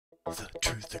The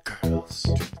Truth Girls.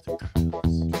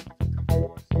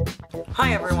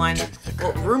 Hi everyone.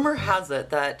 Well, rumor has it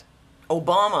that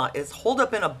Obama is holed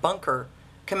up in a bunker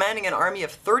commanding an army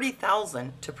of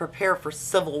 30,000 to prepare for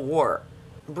civil war.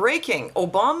 Breaking: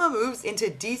 Obama moves into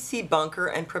DC bunker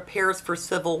and prepares for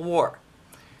civil war.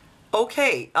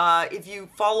 Okay, if you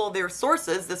follow their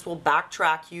sources, this will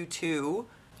backtrack you to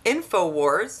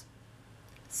InfoWars.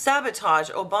 Sabotage: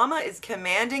 Obama is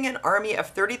commanding an army of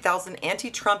 30,000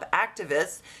 anti-Trump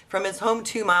activists from his home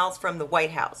 2 miles from the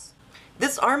White House.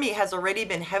 This army has already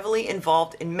been heavily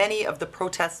involved in many of the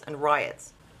protests and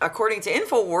riots. According to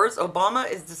InfoWars, Obama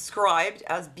is described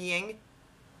as being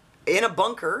in a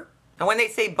bunker. And when they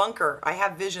say bunker, I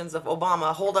have visions of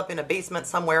Obama holed up in a basement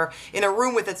somewhere in a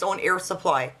room with its own air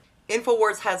supply.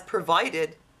 InfoWars has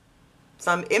provided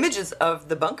some images of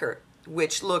the bunker,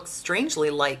 which looks strangely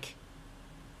like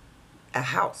a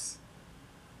house.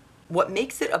 What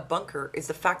makes it a bunker is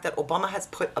the fact that Obama has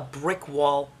put a brick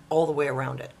wall all the way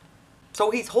around it.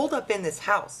 So he's holed up in this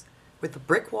house with a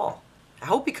brick wall. I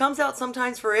hope he comes out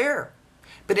sometimes for air.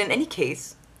 But in any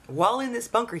case, while in this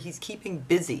bunker, he's keeping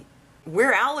busy.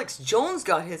 Where Alex Jones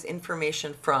got his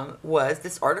information from was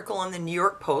this article on the New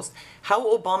York Post,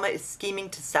 How Obama is Scheming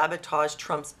to Sabotage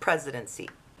Trump's Presidency.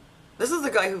 This is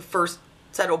the guy who first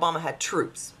said Obama had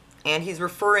troops, and he's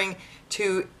referring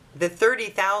to the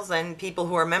 30,000 people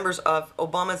who are members of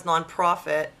Obama's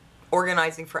nonprofit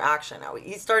Organizing for Action. Now,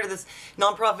 he started this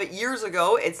nonprofit years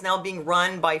ago. It's now being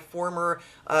run by former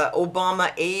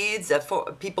Obama aides,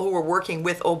 people who were working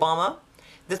with Obama.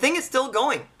 The thing is still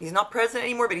going. He's not president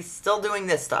anymore, but he's still doing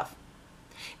this stuff.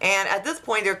 And at this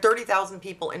point, there are 30,000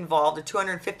 people involved in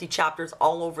 250 chapters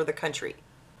all over the country.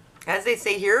 As they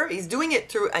say here, he's doing it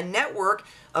through a network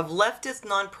of leftist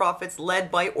nonprofits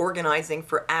led by Organizing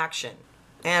for Action.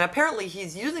 And apparently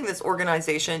he's using this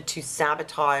organization to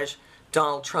sabotage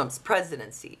Donald Trump's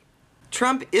presidency.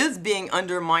 Trump is being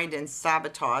undermined and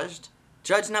sabotaged.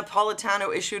 Judge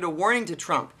Napolitano issued a warning to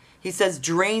Trump. He says,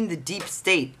 drain the deep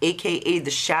state, aka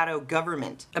the shadow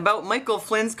government. About Michael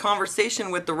Flynn's conversation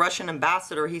with the Russian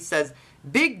ambassador, he says,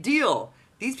 big deal.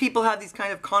 These people have these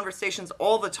kind of conversations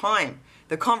all the time.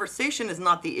 The conversation is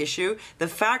not the issue. The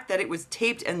fact that it was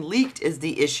taped and leaked is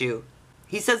the issue.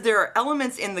 He says there are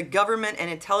elements in the government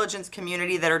and intelligence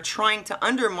community that are trying to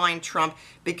undermine Trump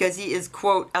because he is,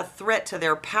 quote, a threat to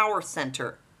their power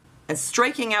center. And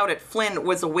striking out at Flynn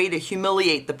was a way to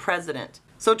humiliate the president.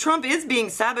 So Trump is being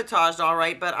sabotaged, all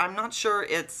right, but I'm not sure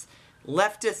it's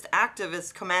leftist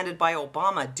activists commanded by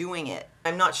Obama doing it.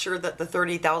 I'm not sure that the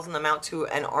 30,000 amount to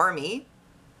an army.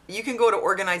 You can go to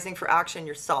Organizing for Action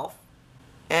yourself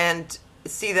and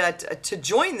see that to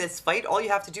join this fight, all you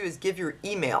have to do is give your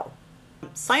email.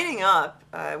 Signing up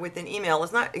with an email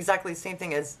is not exactly the same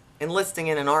thing as enlisting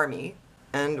in an army.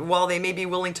 And while they may be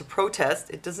willing to protest,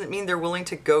 it doesn't mean they're willing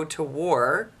to go to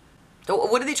war. So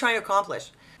what are they trying to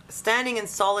accomplish? Standing in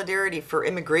solidarity for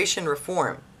immigration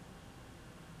reform.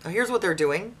 Now here's what they're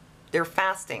doing. They're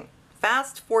fasting.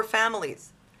 Fast for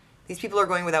families. These people are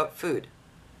going without food.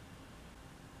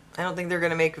 I don't think they're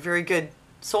going to make very good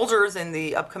soldiers in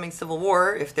the upcoming civil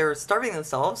war if they're starving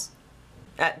themselves.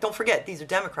 Don't forget, these are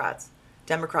Democrats.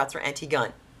 Democrats are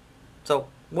anti-gun. So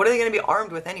what are they going to be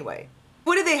armed with anyway?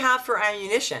 What do they have for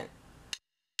ammunition?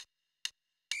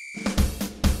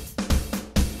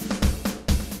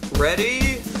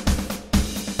 Ready?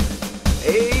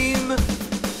 Aim.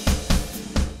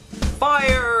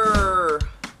 Fire!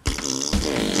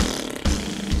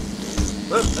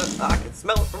 I can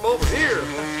smell it from over here.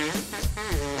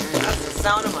 That's the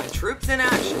sound of my troops in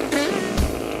action.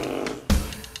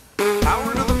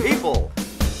 Power to the people.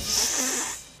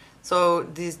 So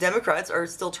these Democrats are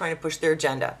still trying to push their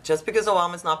agenda. Just because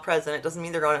Obama's not president doesn't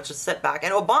mean they're going to just sit back.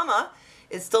 And Obama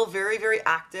is still very, very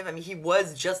active. I mean, he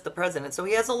was just the president, so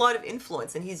he has a lot of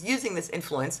influence, and he's using this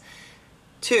influence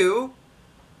to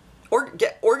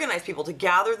organize people, to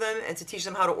gather them and to teach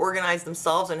them how to organize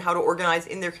themselves and how to organize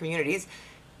in their communities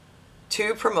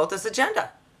to promote this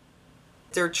agenda.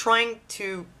 They're trying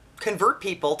to convert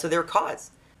people to their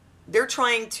cause. They're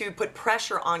trying to put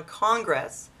pressure on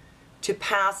Congress to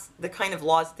pass the kind of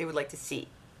laws that they would like to see.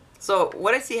 So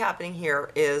what I see happening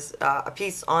here is a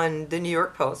piece on the New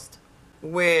York Post,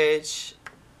 which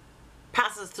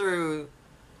passes through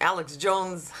Alex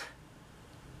Jones'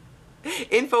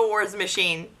 InfoWars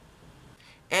machine.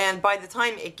 And by the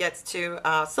time it gets to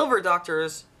Silver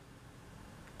Doctors,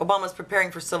 Obama's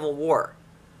preparing for civil war.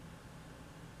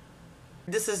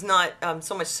 This is not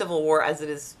so much civil war as it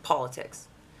is politics.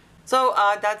 So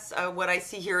that's what I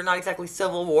see here, not exactly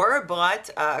civil war, but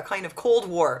a kind of Cold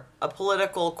War, a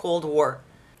political Cold War.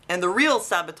 And the real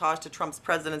sabotage to Trump's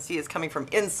presidency is coming from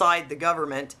inside the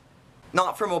government,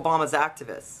 not from Obama's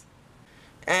activists.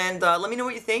 And let me know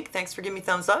what you think. Thanks for giving me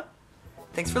thumbs up.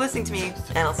 Thanks for listening to me,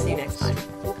 and I'll see you next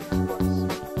time.